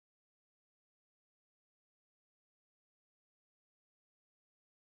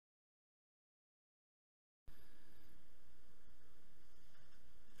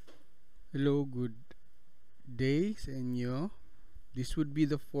Hello, good day sa inyo. This would be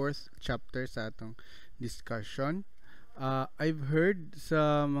the fourth chapter sa atong discussion. I've heard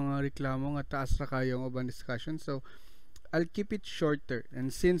sa mga reklamo nga taas ra kayo ang ubang discussion, so I'll keep it shorter.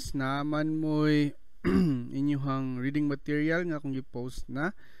 And since naman mo'y inyuhang reading material nga kung i-post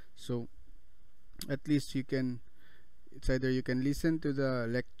na, so at least it's either you can listen to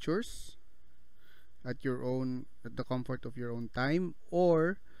the lectures at the comfort of your own time,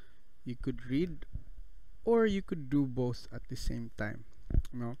 or you could read, or you could do both at the same time,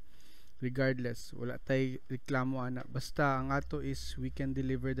 no? Regardless, wala tay reklamo ana, basta ang ato is we can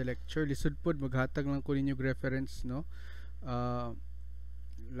deliver the lecture. Lisod pod maghatag lang ko ninyo reference, no? uh,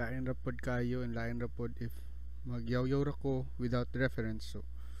 Lain ra pod kayo, and lain ra pod if magyaw-yaw ra ko without reference. So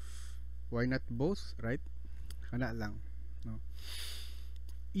why not both, right? Ana lang, no?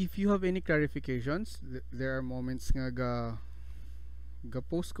 If you have any clarifications, there are moments nga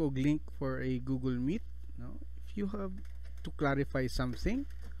ga-post ko og link for a Google Meet, no? If you have to clarify something,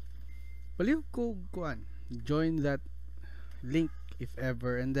 baliw ko kuan, join that link if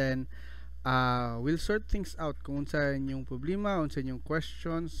ever, and then we'll sort things out kung unsa inyong problema, unsa inyong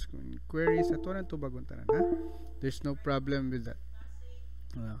questions, queries, at wanan to bagong tanan, ha? There's no problem with that.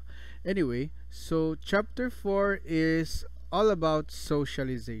 Anyway, so chapter 4 is all about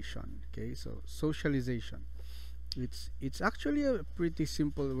socialization. Okay, so socialization, it's actually a pretty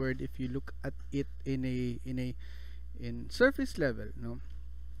simple word if you look at it in surface level, no?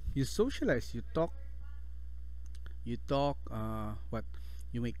 You socialize, you talk, what,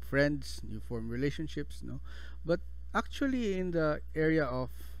 you make friends, you form relationships, no? But actually in the area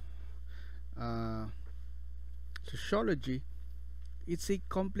of uh, sociology, it's a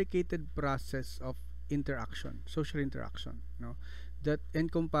complicated process of interaction, social interaction, no? That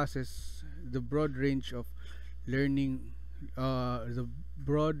encompasses the broad range of learning, the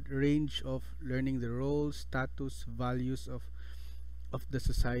broad range of learning the roles, status, values of the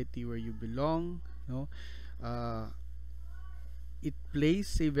society where you belong, no? uh, it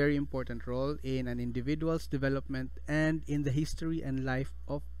plays a very important role in an individual's development and in the history and life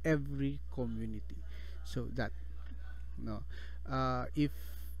of every community. So that, no, if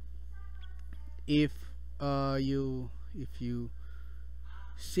if you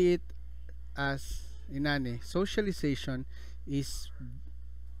see it as inane, socialization is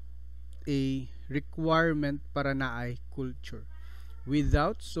a requirement para naay culture.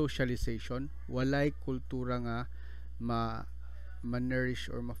 Without socialization, walay kultura nga ma-nourish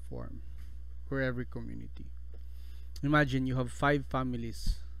or ma-form for every community. Imagine you have 5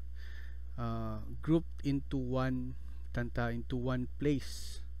 families grouped into one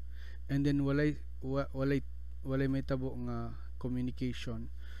place, and then walay may tabo nga communication,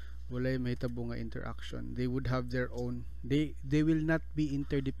 walay may tabo nga interaction. They would have their own, they will not be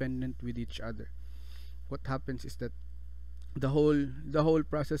interdependent with each other. What happens is that the whole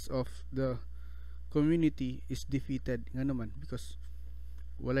process of the community is defeated nga naman, because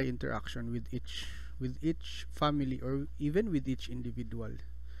walay interaction with each family, or even with each individual,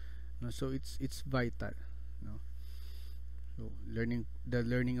 no? So it's vital, no? So learning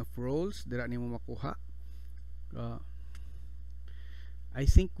of roles dira nimo makuha. uh, I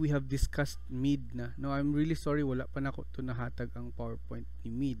think we have discussed mid na, no? I'm really sorry, wala pa nako to nahatag ang PowerPoint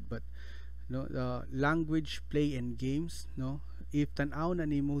ni mid, but no, the language, play, and games, no? If tanaw na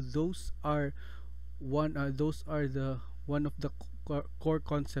nimo, those are the one of the core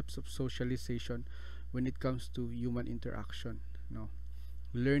concepts of socialization when it comes to human interaction, no?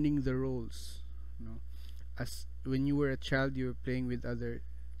 Learning the roles, no? As when you were a child, you were playing with other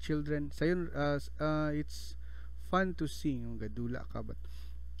children, sayon, it's fun to see, no? Gadula ka, but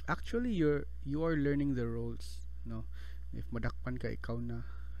actually you are learning the roles, no? If madakpan ka, ikaw na,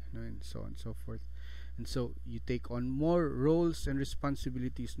 no? And so on and so forth. And so you take on more roles and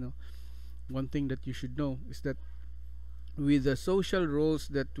responsibilities, no? One thing that you should know is that with the social roles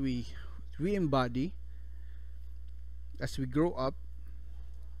that we embody as we grow up,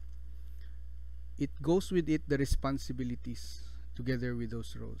 it goes with it the responsibilities together with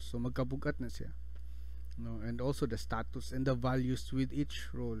those roles. So magkabugat na siya, no? And also the status and the values with each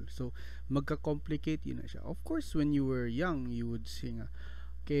role. So magka-complicate yun na siya. Of course, when you were young, you would say nga,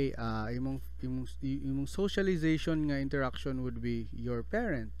 okay, imong socialization nga interaction would be your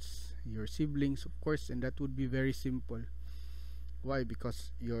parents, your siblings, of course, and that would be very simple. Why?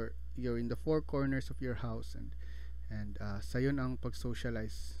 Because you're in the four corners of your house, and sayon ang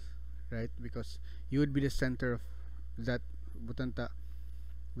pag-socialize, right? Because you would be the center of that butanta,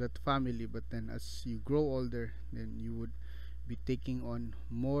 that family. But then as you grow older, then you would be taking on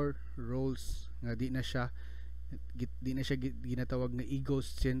more roles nga di na siya Di na siya ginatawag nga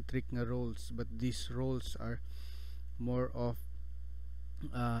egocentric nga roles, but these roles are more of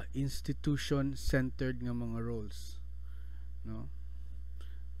institution centered nga mga roles, no?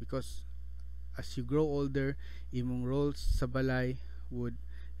 Because as you grow older, imong roles sa balay would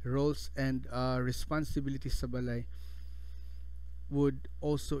roles and responsibilities sa balay would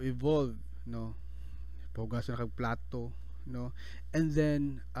also evolve, no? Paghugasan kag plato, no? And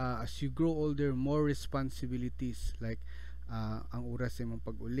then as you grow older, more responsibilities like ang oras sa imong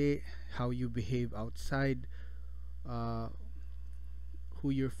pag-uli, how you behave outside, uh, who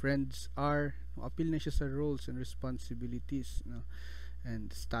your friends are, no? Apil na siya sa roles and responsibilities, no?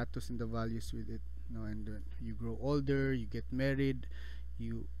 And status and the values with it, no? And you grow older, you get married,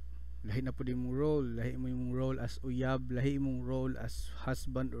 you lahi na po din mong role, lahi mo yung role as uyab, lahi mong role as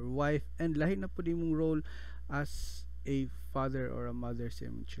husband or wife, and lahi na po din mong role as a father or a mother sa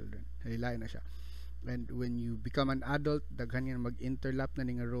imong children. Lahi na siya. And when you become an adult, daghan yan mag-interlap na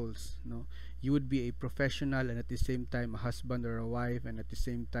ning roles, no? You would be a professional and at the same time a husband or a wife, and at the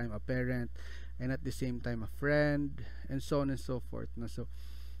same time a parent, and at the same time a friend, and so on and so forth, no? So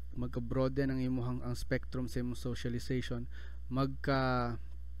magka-broaden ang imong ang spectrum sa imong socialization, magka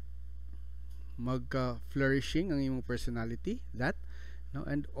flourishing ang imong personality, that, no?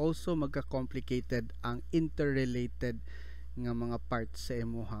 And also magka-complicated ang interrelated nga mga parts sa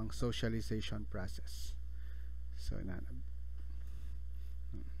imong socialization process.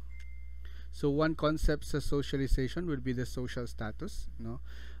 So one concept sa socialization would be the social status, no?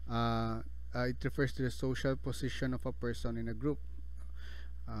 It refers to the social position of a person in a group.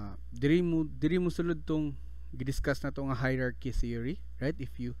 Diri mo sulod tong gidiscuss na tong hierarchy theory, right?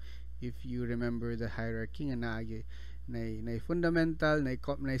 If you remember the hierarchy nga naagi na fundamental, na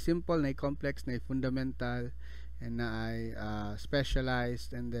simple, na complex, na fundamental, and na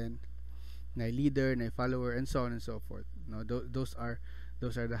specialized, and then na leader, na follower, and so on and so forth, no? Those are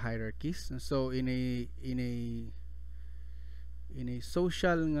the hierarchies. So in a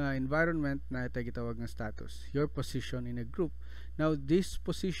social nga environment, na ito gitawag nga status, your position in a group. Now this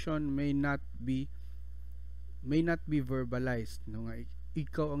position may not be verbalized, no? Nga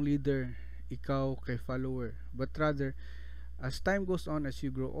ikaw ang leader, ikaw kay follower, but rather as time goes on, as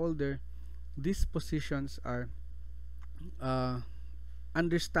you grow older, these positions are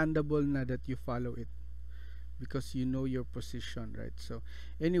understandable na that you follow it because you know your position, right? So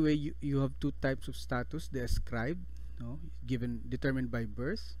anyway, you have two types of status: the ascribed, no, determined by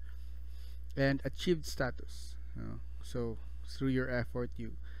birth, and achieved status, no? So through your effort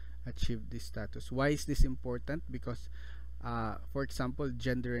you achieve this status. Why is this important? Because for example,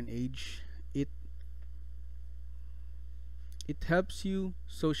 gender and age, it helps you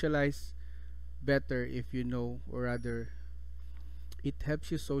socialize better if you know, or rather it helps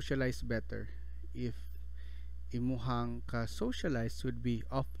you socialize better if imuhang ka socialize would be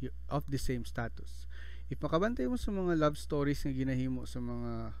of the same status. If makabantay mo sa mga love stories nga ginahimo sa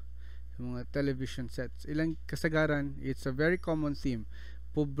mga television sets, ilang kasagaran, it's a very common theme.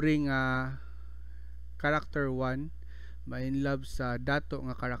 Pobre nga character 1 ma-in love sa dato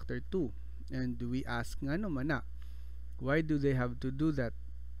nga character 2, and we ask nga naman na, why do they have to do that?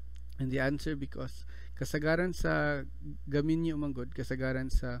 And the answer, because kasagaran sa gaminyo manggod,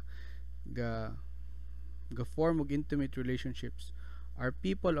 kasagaran sa ga form og intimate relationships are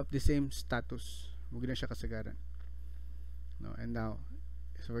people of the same status. Mugin na siya kasagaran, no? And now,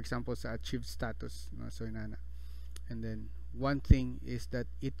 so for example sa achieved status, no, so inana, and then one thing is that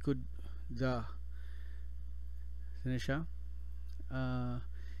it could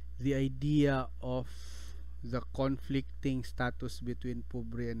the idea of the conflicting status between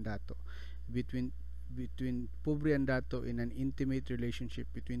pobre and dato, between pobre and dato in an intimate relationship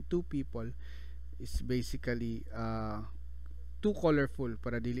between two people is basically too colorful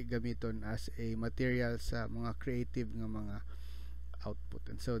para dili gamiton as a material sa mga creative nga mga output,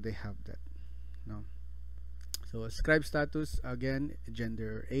 and so they have that, no? So ascribed status, again,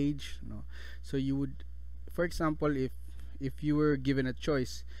 gender, age, no? So you would, for example, if you were given a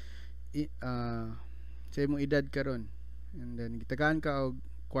choice, sa imong edad karon, and then gitagaan ka og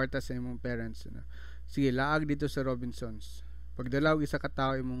kwarta sa imong parents, no? Sige, laag dito sa Robinsons, pagdalaw isa ka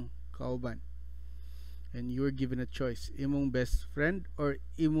tawo imong kauban, and you were given a choice, imong best friend or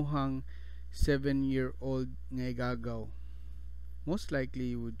imuhang 7-year-old nga igagaw, most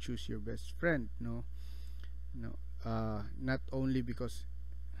likely you would choose your best friend, no? Not only because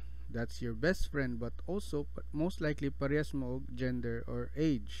that's your best friend, but also most likely parehas mo og gender or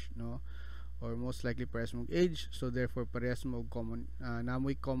age, no? Or most likely parehas mo og age, so therefore parehas mo og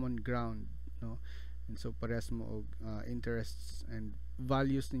namoy common ground, no? And so parehas mo og interests and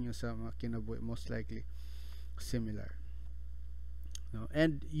values ninyo sa mga kinabuhi, most likely. similar, no?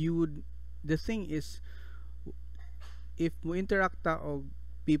 And you would, the thing is, if mo interact ta og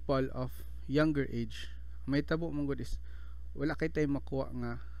people of younger age, may tabo mong good is wala kay tay makuha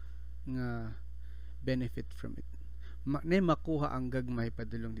nga benefit from it. Nay makuha ang gagmay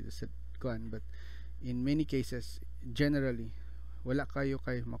padulong dito sa kuan, but in many cases, generally, wala kayo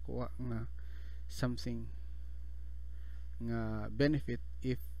kay makuha nga something nga benefit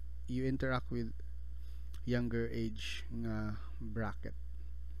if you interact with younger age nga bracket,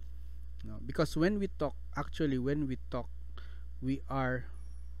 no? Because when we talk, actually when we talk, we are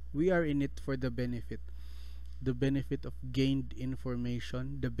in it for the benefit of gained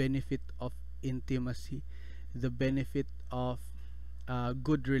information, the benefit of intimacy, the benefit of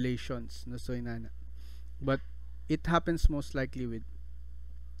good relations, no? So inana, but it happens most likely with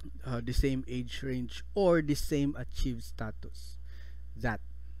the same age range or the same achieved status, that,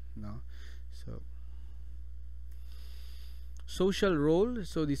 no? So social role,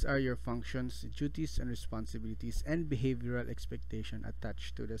 so these are your functions, duties and responsibilities, and behavioral expectation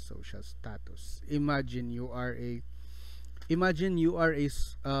attached to the social status. Imagine you are a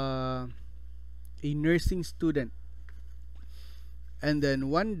a nursing student, and then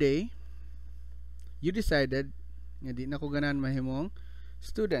one day you decided nga di na ko ganan mahimong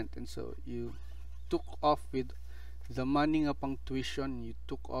student, and so you took off with the money nga pang tuition, you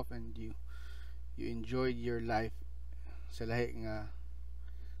took off and you enjoyed your life sa lahi nga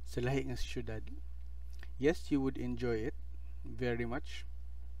syudad. Yes, you would enjoy it very much,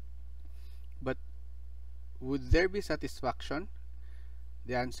 but would there be satisfaction?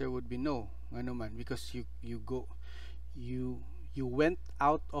 The answer would be no, ano man, because you went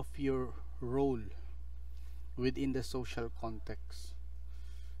out of your role within the social context.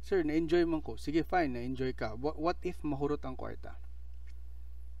 Sir, na-enjoy man ko. Sige, fine, na-enjoy ka. What if mahurot ang kwarta?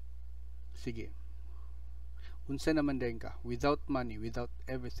 Sige. Unsa naman din ka? Without money, without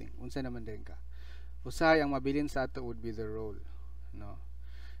everything. Unsa naman din ka? Usahay, ang mabilin sa ato would be the role. No?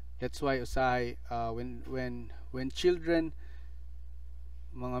 That's why usahay, when children,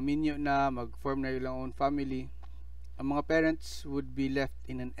 mga minyo na, mag-form na ilang own family, ang mga parents would be left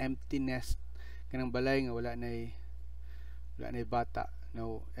in an empty nest. Kanang balay nga wala na bata.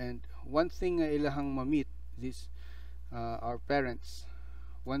 No, and one thing nga ilahang mamit, this our parents,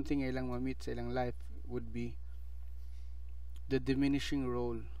 one thing nga ilang mamit sa ilang life would be the diminishing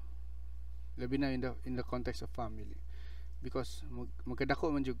role, labi na in the context of family, because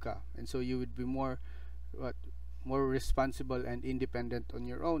magkadako man jud ka, and so you would be more responsible and independent on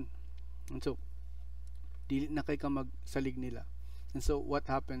your own, and so dili na kay ka magsalig nila. And so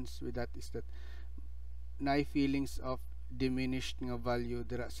what happens with that is that naay feelings of diminished nga value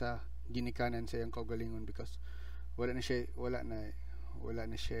dira sa ginikanan sa iyang kaugalingon, because wala na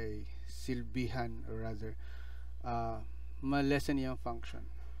siya silbihan, or rather ma-lessen iyang function.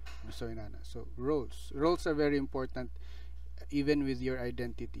 So inana, so roles are very important, even with your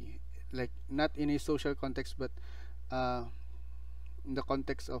identity, like not in a social context, but in the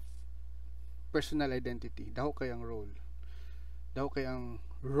context of personal identity. Daho kay ang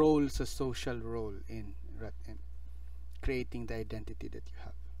role sa social role in creating the identity that you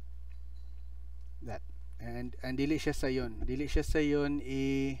have. That. And dili siya sayon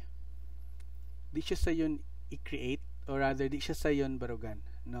i-create, or rather di siya sayon barugan,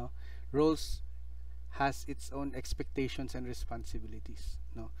 no? Roles has its own expectations and responsibilities,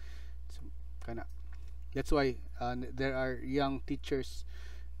 no? So kana, that's why there are young teachers,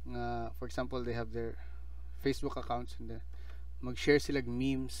 for example, they have their Facebook accounts, and then mag-share sila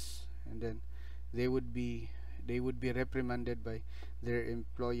memes, and then they would be reprimanded by their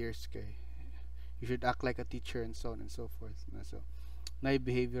employers kay you should act like a teacher, and so on and so forth. So na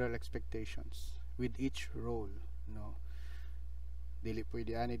behavioral expectations with each role, no? Dili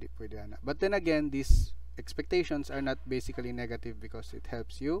pwede ani, di pwede ana. But then again, these expectations are not basically negative, because it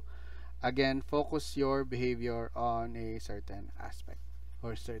helps you again focus your behavior on a certain aspect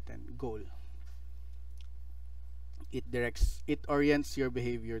or certain goal. It orients your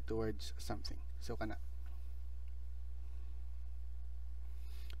behavior towards something. So kana.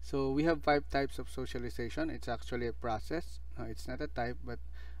 So we have 5 types of socialization. It's actually a process. No, it's not a type, but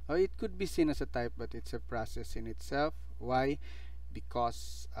it could be seen as a type, but it's a process in itself. Why?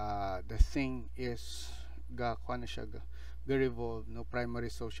 Because the thing is ga revolve, no? Primary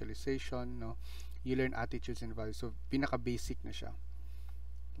socialization, no? You learn attitudes and values. So pinaka basic na siya,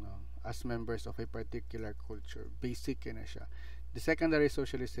 no? As members of a particular culture, basic na siya. The secondary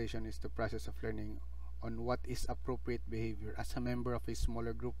socialization is the process of learning on what is appropriate behavior as a member of a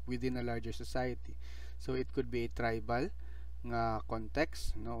smaller group within a larger society. So it could be a tribal nga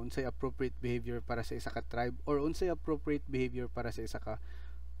context, no, unsay appropriate behavior para sa isa ka tribe, or unsay appropriate behavior para sa isa ka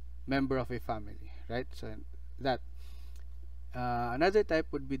member of a family, right? So that another type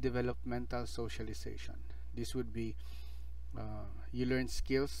would be developmental socialization. This would be you learn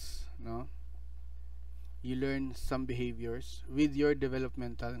skills, no, you learn some behaviors with your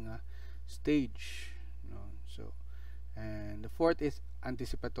developmental nga stage, no. So and the fourth is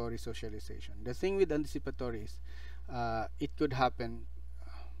anticipatory socialization. The thing with anticipatory is it could happen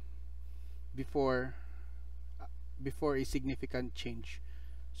before before a significant change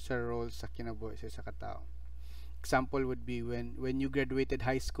sa role sa kinabuhi sa isa ka tao. Example would be when you graduated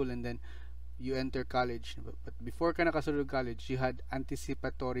high school and then you enter college, but before ka nakasulod college, you had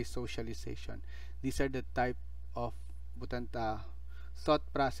anticipatory socialization. These are the type of butanta thought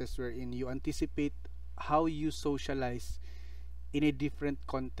process wherein you anticipate how you socialize in a different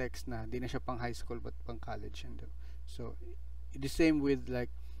context, na di na siya pang high school but pang college. And so the same with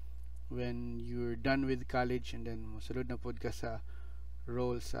like when you're done with college and then mosulod na pod ka sa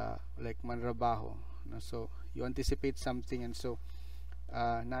role sa like manrabaho, no? So you anticipate something, and so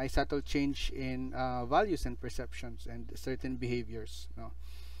na a subtle change in values and perceptions and certain behaviors, no?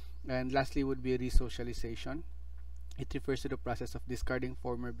 And lastly would be resocialization. It refers to the process of discarding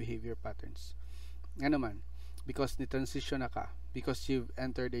former behavior patterns. Ano man, because ni transition na ka, because you've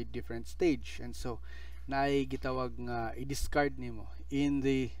entered a different stage, and so naay gitawag nga i-discard nimo. In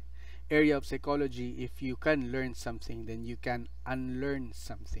the area of psychology, if you can learn something, then you can unlearn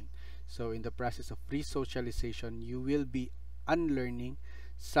something. So in the process of resocialization, you will be unlearning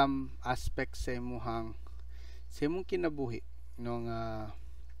some aspects sa imong kinabuhi, no, nga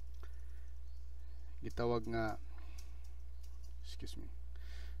gitawag nga, excuse me,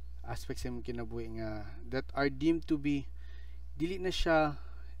 aspects sa imong kinabuhi nga that are deemed to be di na siya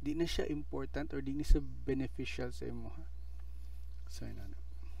important or di na siya beneficial sa imo. So ina.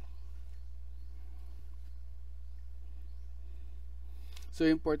 So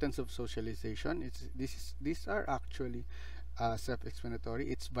importance of socialization, these are actually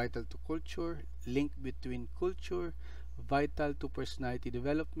self-explanatory. It's vital to culture, link between culture, vital to personality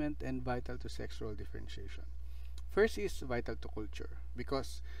development, and vital to sexual differentiation. First is vital to culture,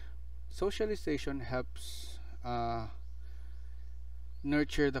 because socialization helps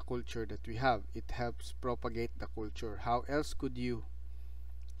nurture the culture that we have. It helps propagate the culture. How else could you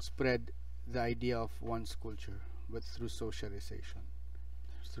spread the idea of one's culture but through socialization?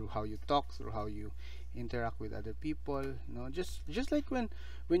 Through how you talk, through how you interact with other people, no? Just like when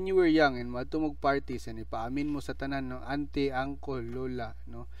you were young and matumog parties and ipaamin mo sa tanan, no, auntie, uncle, lola,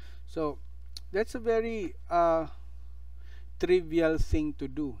 no? So that's a very trivial thing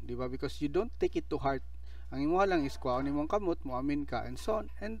to do, di ba? Because you don't take it to heart. Ang imo lang is kuha ni mong kamot, mo amin ka, and so on,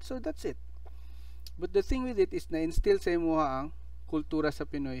 and so that's it. But the thing with it is na instill sa imo ang kultura sa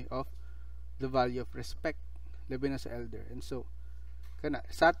Pinoy of the value of respect, labi na sa elder. And so kana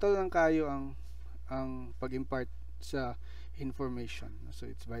subtle lang kayo ang pag-impart sa information. So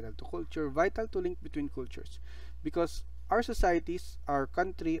it's vital to culture, vital to link between cultures, because our societies, our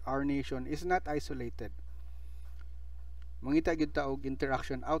country, our nation is not isolated. Mangita gyud ta og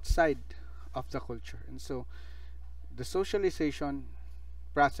interaction outside of the culture, and so the socialization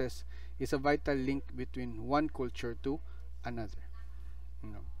process is a vital link between one culture to another, you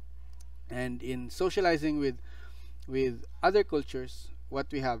know. And in socializing with other cultures, what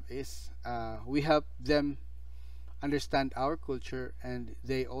we have is we help them understand our culture, and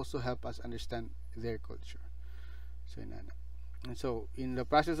they also help us understand their culture. So inana. And so in the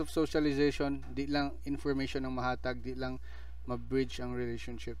process of socialization, di lang information ang mahatag, di lang ma-bridge ang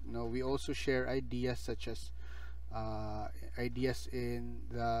relationship. No, we also share ideas such as ideas in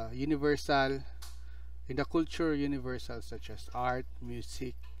the universal, in the culture universal, such as art,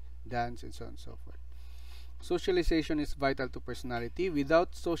 music, dance, and so on and so forth. Socialization is vital to personality.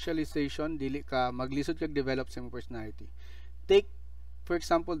 Without socialization, dili ka maglisod kag develop sa imong personality. Take for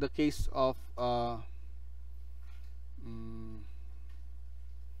example the case of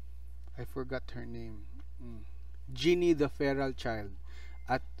I forgot her name. Jeannie the feral child.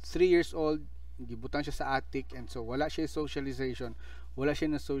 At 3 years old, gibutang siya sa attic, and so wala siya socialization, wala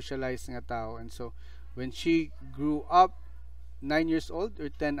siya na socialize nga tao, and so when she grew up 9 years old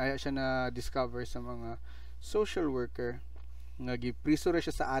or 10, aya siya na discover sa mga social worker nga gipriso ra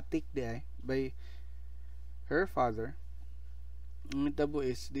siya sa attic by her father. Ang tabo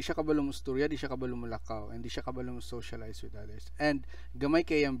is di siya kabalo mo storya, di siya kabalo mo lakaw, and di siya kabalo mo socialize with others, and gamay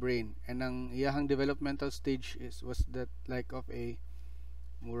kay ang brain, and ang iyahang developmental stage was that like of a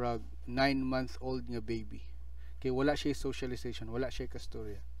murag 9-month-old nga baby, kay wala siya socialization, wala siya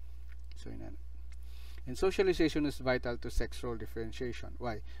kastorya. So inana. And socialization is vital to sexual differentiation.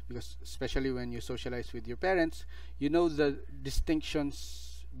 Why? Because especially when you socialize with your parents, you know the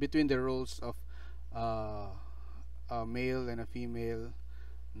distinctions between the roles of uh, a male and a female,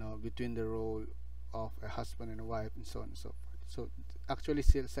 no, between the role of a husband and a wife, and so on and so forth. So actually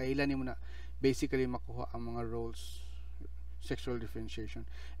sa ila nimo na basically makuha ang mga roles, sexual differentiation,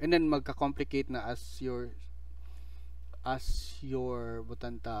 and then magka-complicate na as your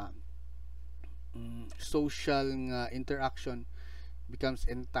butanta social nga interaction becomes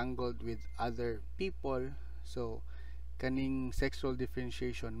entangled with other people. So kaning sexual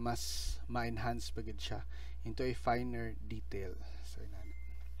differentiation mas ma-enhance pagid siya into a finer detail. So inana,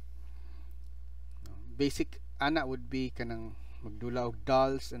 no? Basic ana would be kanang magdula og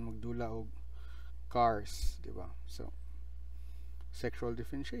dolls and magdula og cars, di ba? So sexual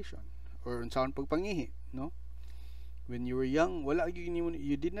differentiation or unsaon pagpangihi, no? When you were young, wala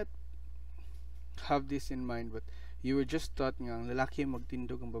you did not have this in mind, but you were just taught nga ang lalaki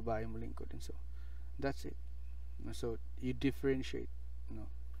magtindog, ang babae molingkod, and so that's it. So you differentiate, no?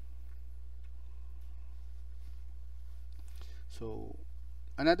 So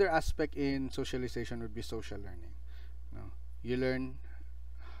another aspect in socialization would be social learning, no? You learn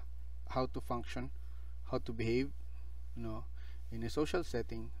how to function, how to behave, no, in a social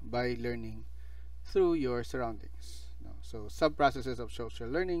setting by learning through your surroundings, no? So sub processes of social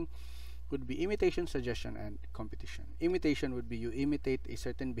learning would be imitation, suggestion, and competition. Imitation would be you imitate a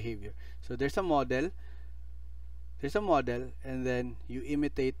certain behavior. So there's a model, and then you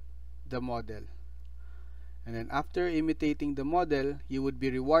imitate the model. And then after imitating the model, you would be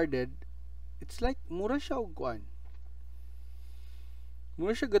rewarded. It's like mura siya og kuan.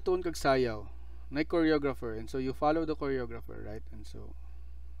 Mura siya gatuon kag sayaw. May choreographer, and so you follow the choreographer, right? And so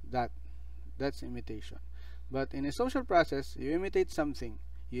that's imitation. But in a social process, you imitate something.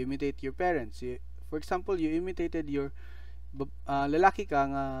 You imitate your parents. For example, you imitated your lalaki ka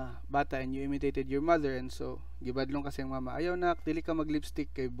nga bata, and you imitated your mother, and so gibadlong kasi ang mama, ayaw nak, dili ka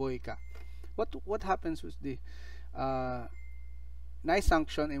mag-lipstick, kay boy ka. What happens with the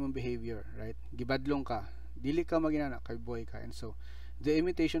na-sanction imong behavior, right? Gibadlong ka, dili ka maginana, kay boy ka. And so the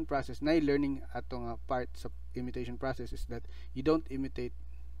imitation process, na-learning atong part sa imitation process is that you don't imitate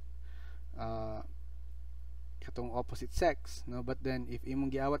katong opposite sex, no? But then if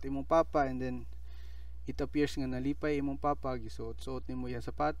imong giawat imong papa, and then it appears nga nalipay imong papa, gisuot-suot nimo yang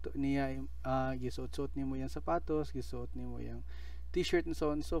sapato niya, gisuot-suot nimo yang sapatos, gisuot nimo yang t-shirt, and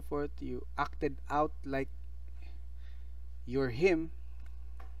so on and so forth, you acted out like you're him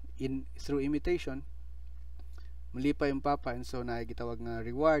through imitation, malipay yung papa, and so na gitawag nga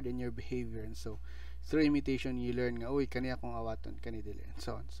reward in your behavior. And so through imitation you learn nga, uy, kani akong awaton, kani dili, and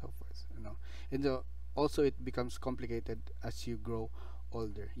so on and so forth, you know. And so also it becomes complicated as you grow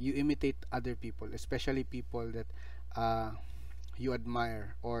older. You imitate other people, especially people that you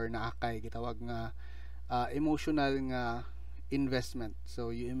admire or naakay, gitawag nga emotional nga investment.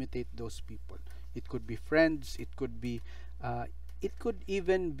 So you imitate those people. It could be friends, it could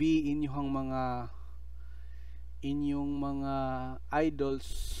even be inyong mga idols,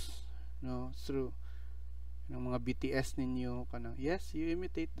 no, through ng mga BTS ninyo kanang, yes, you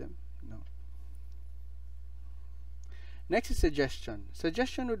imitate them, no. Next is suggestion.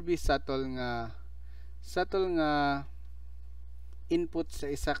 Suggestion would be subtle nga input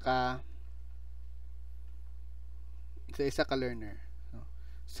sa isa ka learner, no?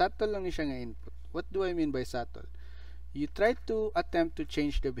 Subtle lang ni siya nga input. What do I mean by subtle? You try to attempt to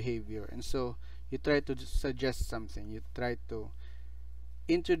change the behavior, and so you try to suggest something. You try to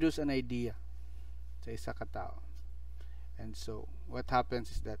introduce an idea sa isa ka tao. And so what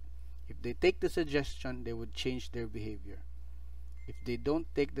happens is that if they take the suggestion, they would change their behavior. If they don't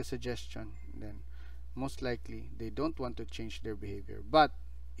take the suggestion, then most likely they don't want to change their behavior. But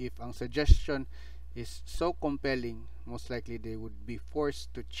if ang suggestion is so compelling, most likely they would be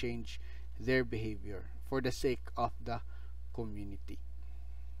forced to change their behavior for the sake of the community.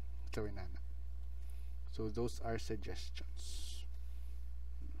 So those are suggestions.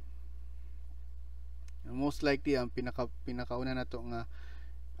 And most likely ang pinakauna na to nga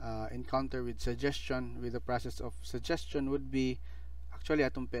encounter with suggestion, with the process of suggestion, would be actually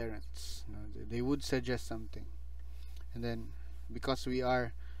atong parents, no? They would suggest something, and then because we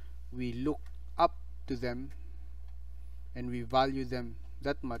look up to them and we value them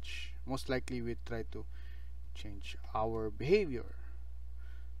that much, most likely we try to change our behavior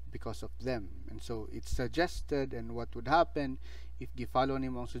because of them. And so it's suggested, and what would happen if gi-follow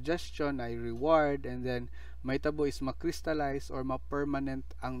nimo ang suggestion, ay reward, and then mahitabo is ma-crystallize or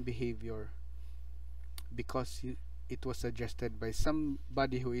ma-permanent ang behavior because it was suggested by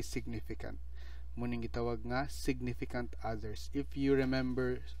somebody who is significant. muning gitawag nga significant others. If you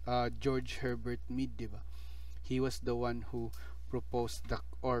remember George Herbert Mead, di ba? He was the one who proposed the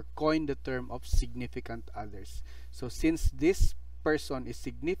or coined the term of significant others. So since this person is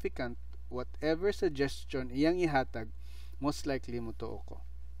significant, whatever suggestion iyang ihatag, most likely mutuo ko.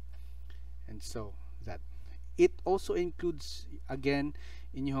 And so that it also includes again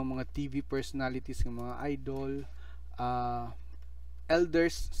inyong mga TV personalities, ng mga idol,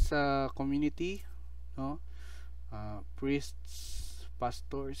 elders sa community, no? Priests,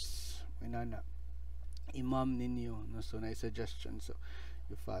 pastors, inana, imam ninyo, no? So na suggestion, so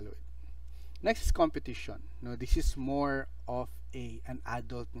you follow it. Next is competition. No, this is more of an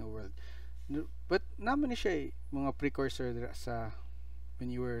adult na world. No, but naman ni siya mga precursor sa when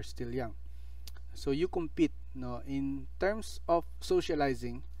you were still young. So you compete, no, in terms of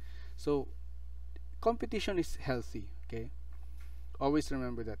socializing. So competition is healthy, okay? Always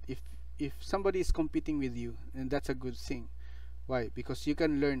remember that if somebody is competing with you, and that's a good thing. Why? Because you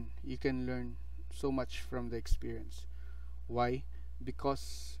can learn so much from the experience. Why?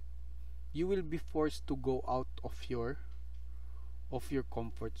 Because you will be forced to go out of your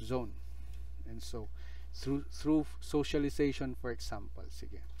comfort zone. And so through socialization, for example,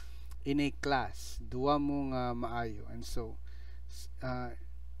 sige, in a class duwa mo nga maayo, and so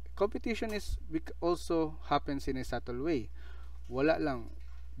competition is also happens in a subtle way. Wala lang,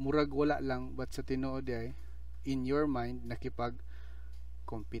 murag wala lang, but sa tinuod ay in your mind nakipag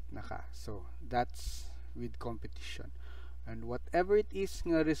compete na ka. So that's with competition. And whatever it is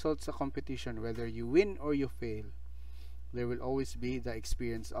nga result sa competition, whether you win or you fail, there will always be the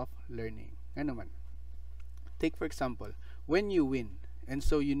experience of learning. Ano man, take for example, when you win, and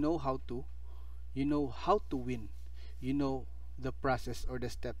so you know how to win, you know the process or the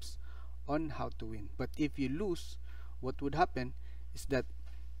steps on how to win. But if you lose, what would happen is that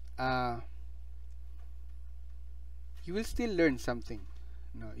you will still learn something,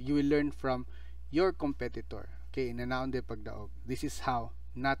 no? You will learn from your competitor. Okay, inanaon de pagdaog. This is how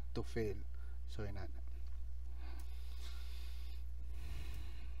not to fail. So inana.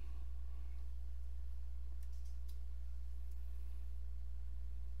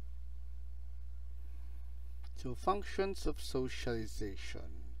 So functions of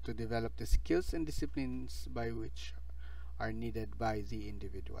socialization: to develop the skills and disciplines by which are needed by the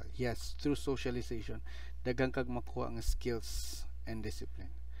individual. Yes, through socialization, dagang kag makuha ang skills and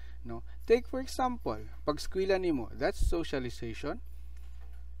discipline. No? Take for example, pag eskwela nimo, that's socialization.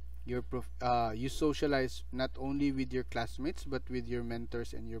 You socialize not only with your classmates but with your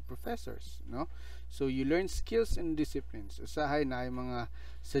mentors and your professors, no? So you learn skills and disciplines. Usahay na ay mga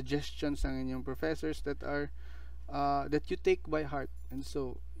suggestions ang inyong professors that are that you take by heart, and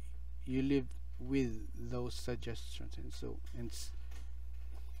so you live with those suggestions. And so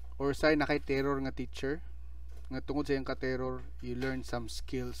or say na kay terror nga teacher nga tungod sa iyang ka-terror, you learn some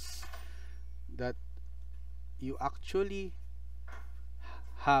skills that you actually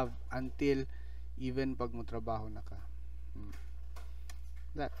have until even pag mo trabaho na ka.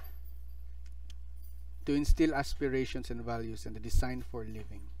 That to instill aspirations and values and the design for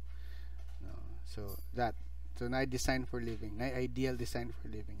living. No, so na design for living, na ideal design for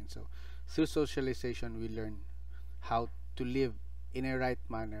living. And so through socialization we learn how to live in a right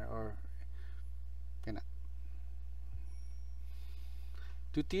manner, or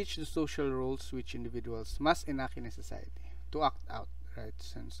to teach the social roles which individuals must enact in a society, to act out, right?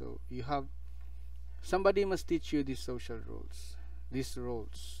 And so you have somebody must teach you these social roles,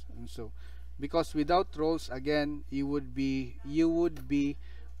 and so because without roles, again, you would be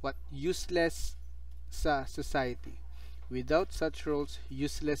what, useless sa society. Without such roles,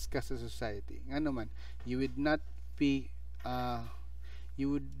 useless ka sa society. Nga naman, you would not be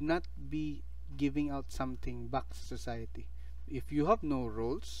giving out something back sa society. If you have no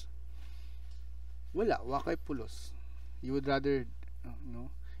roles, wala, wakay pulos. You would rather,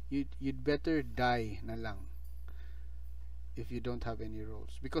 no, you'd better die na lang if you don't have any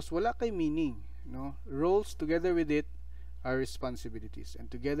roles, because wala kay meaning, no? Roles, together with it, are responsibilities, and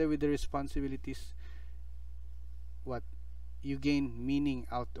together with the responsibilities, what, you gain meaning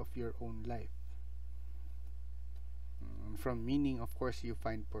out of your own life. From meaning, of course, you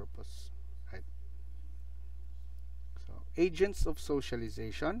find purpose, right? So agents of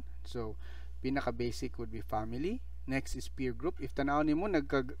socialization, so pinaka basic would be family. Next is peer group. If tanaw nimo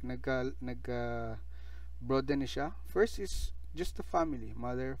nagka broaden na siya. First is just the family,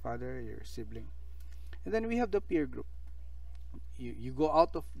 mother, father, your sibling, and then we have the peer group. You go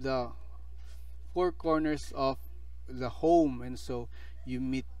out of the four corners of the home, and so you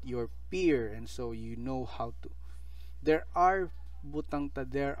meet your peer, and so you know how to. There are butang ta,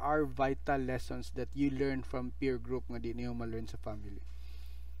 there are vital lessons that you learn from peer group nga di niyo ma-learn sa family.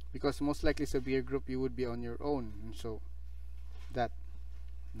 Because most likely sa peer group you would be on your own. And so that,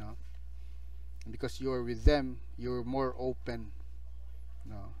 no, because you're with them, you're more open,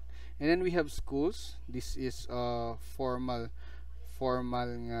 no. And then we have schools. This is formal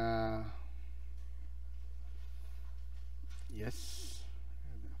nga, yes,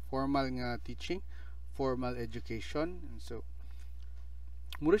 formal nga teaching, formal education. And so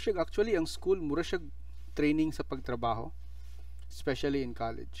mura siya actually ang school, mura siya training sa pagtrabaho, especially in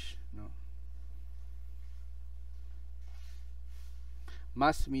college, no.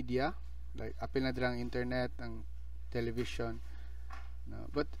 Mass media, like apil na lang internet, ang television, no.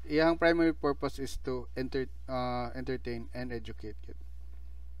 But iyang primary purpose is to entertain and educate yun.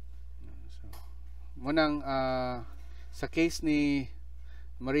 No, so munang sa case ni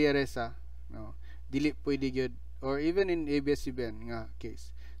Maria Reza, no, dili pwede gyud, or even in ABS-CBN nga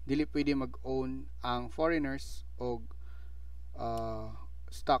case, dili pwede mag-own ang foreigners og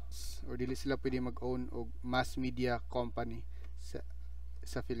stocks, or dili sila pwede mag-own og mass media company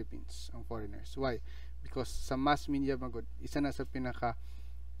sa Philippines, ang foreigners. Why? Because sa mass media magod, isa na sa pinaka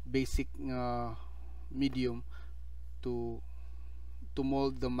basic nga medium to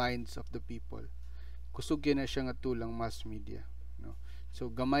mold the minds of the people. Kusog na siya nga tulang mass media, no. So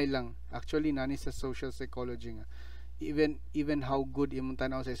gamay lang actually nani sa social psychology nga, even how good imong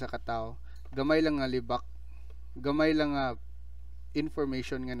tanaw sa isa ka tawo, gamay lang nga libak, gamay lang nga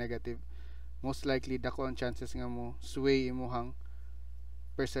information nga negative, most likely dako ang chances nga mo sway imuhang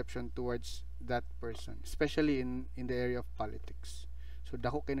perception towards that person, especially in the area of politics. So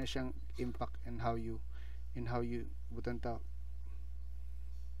dako kay na siyang impact in how you butang ta,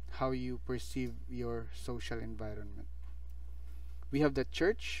 how you perceive your social environment. We have the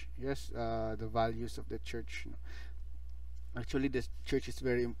church, yes, the values of the church, no? Actually the church is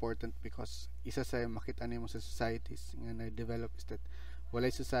very important because isa sa makita nimo sa societies nga na-develop is that walay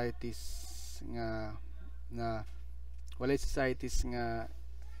societies nga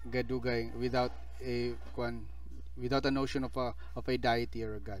gadugay without without a notion of a deity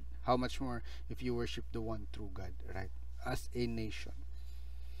or a god. How much more if you worship the one true God, right? As a nation.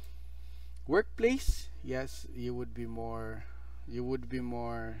 Workplace, yes, you would be more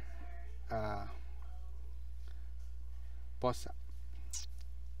posa.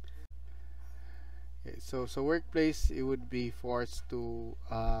 Okay, so workplace, it would be forced to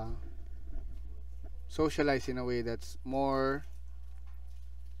socialize in a way that's more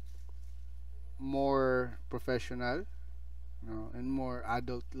professional, and more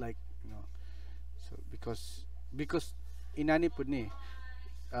adult like, so because inani pud ni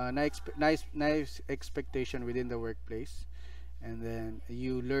nice expectation within the workplace, and then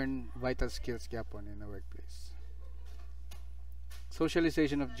you learn vital skills gyapon in the workplace.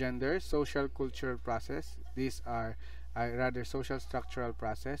 Socialization of gender, social cultural process, these are rather social structural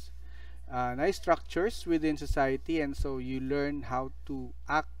process, nice structures within society, and so you learn how to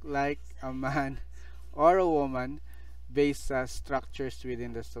act like a man or a woman based sa structures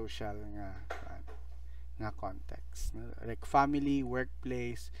within the social nga context, no? Like family,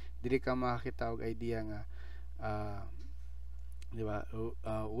 workplace, dili ka makakita og idea nga di ba,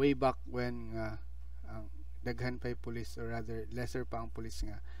 way back when nga ang daghan pa'y police, or rather lesser pa ang police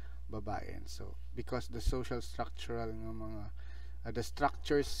nga babae. And so because the social structural nga mga the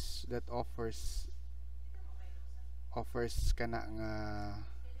structures that offers kana nga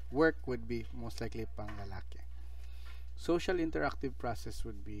work would be most likely pang lalaki. Social interactive process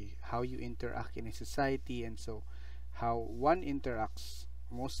would be how you interact in a society, and so how one interacts,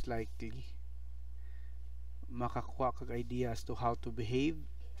 most likely makakuha kag idea as to how to behave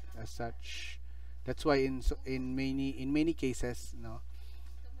as such. That's why in many cases, no,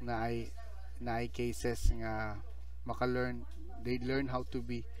 na ay cases nga maka-learn, they learn how to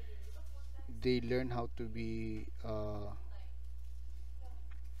be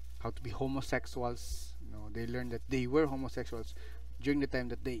homosexuals, no, they learn that they were homosexuals during the time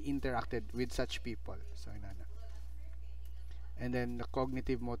that they interacted with such people. So inana. And then the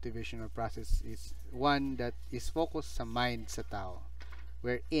cognitive motivational process is one that is focused sa mind sa tao,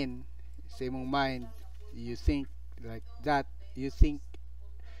 wherein sa imong mind you think like that, you think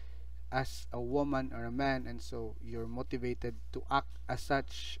as a woman or a man, and so you're motivated to act as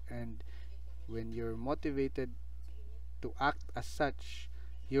such. And when you're motivated to act as such,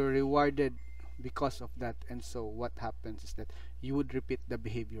 you're rewarded because of that. And so what happens is that you would repeat the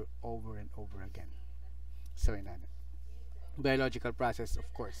behavior over and over again. So inana. Biological process, of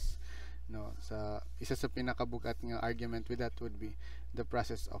course, no, sa isa sa pinakabugat nga argument with that would be the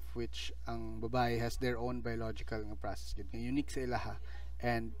process of which ang babae has their own biological nga process gid nga unique sa ilaha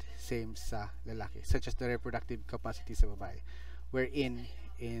and same sa lalaki, such as the reproductive capacity sa babae, wherein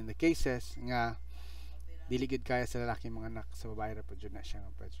in the cases nga dili gid kaya sa lalaki mga anak, sa babae ra pud jud na siya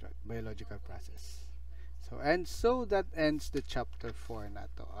nga biological process. So that ends the chapter 4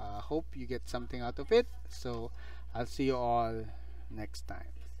 nato. Hope you get something out of it. So I'll see you all next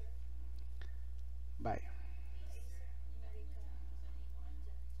time. Bye.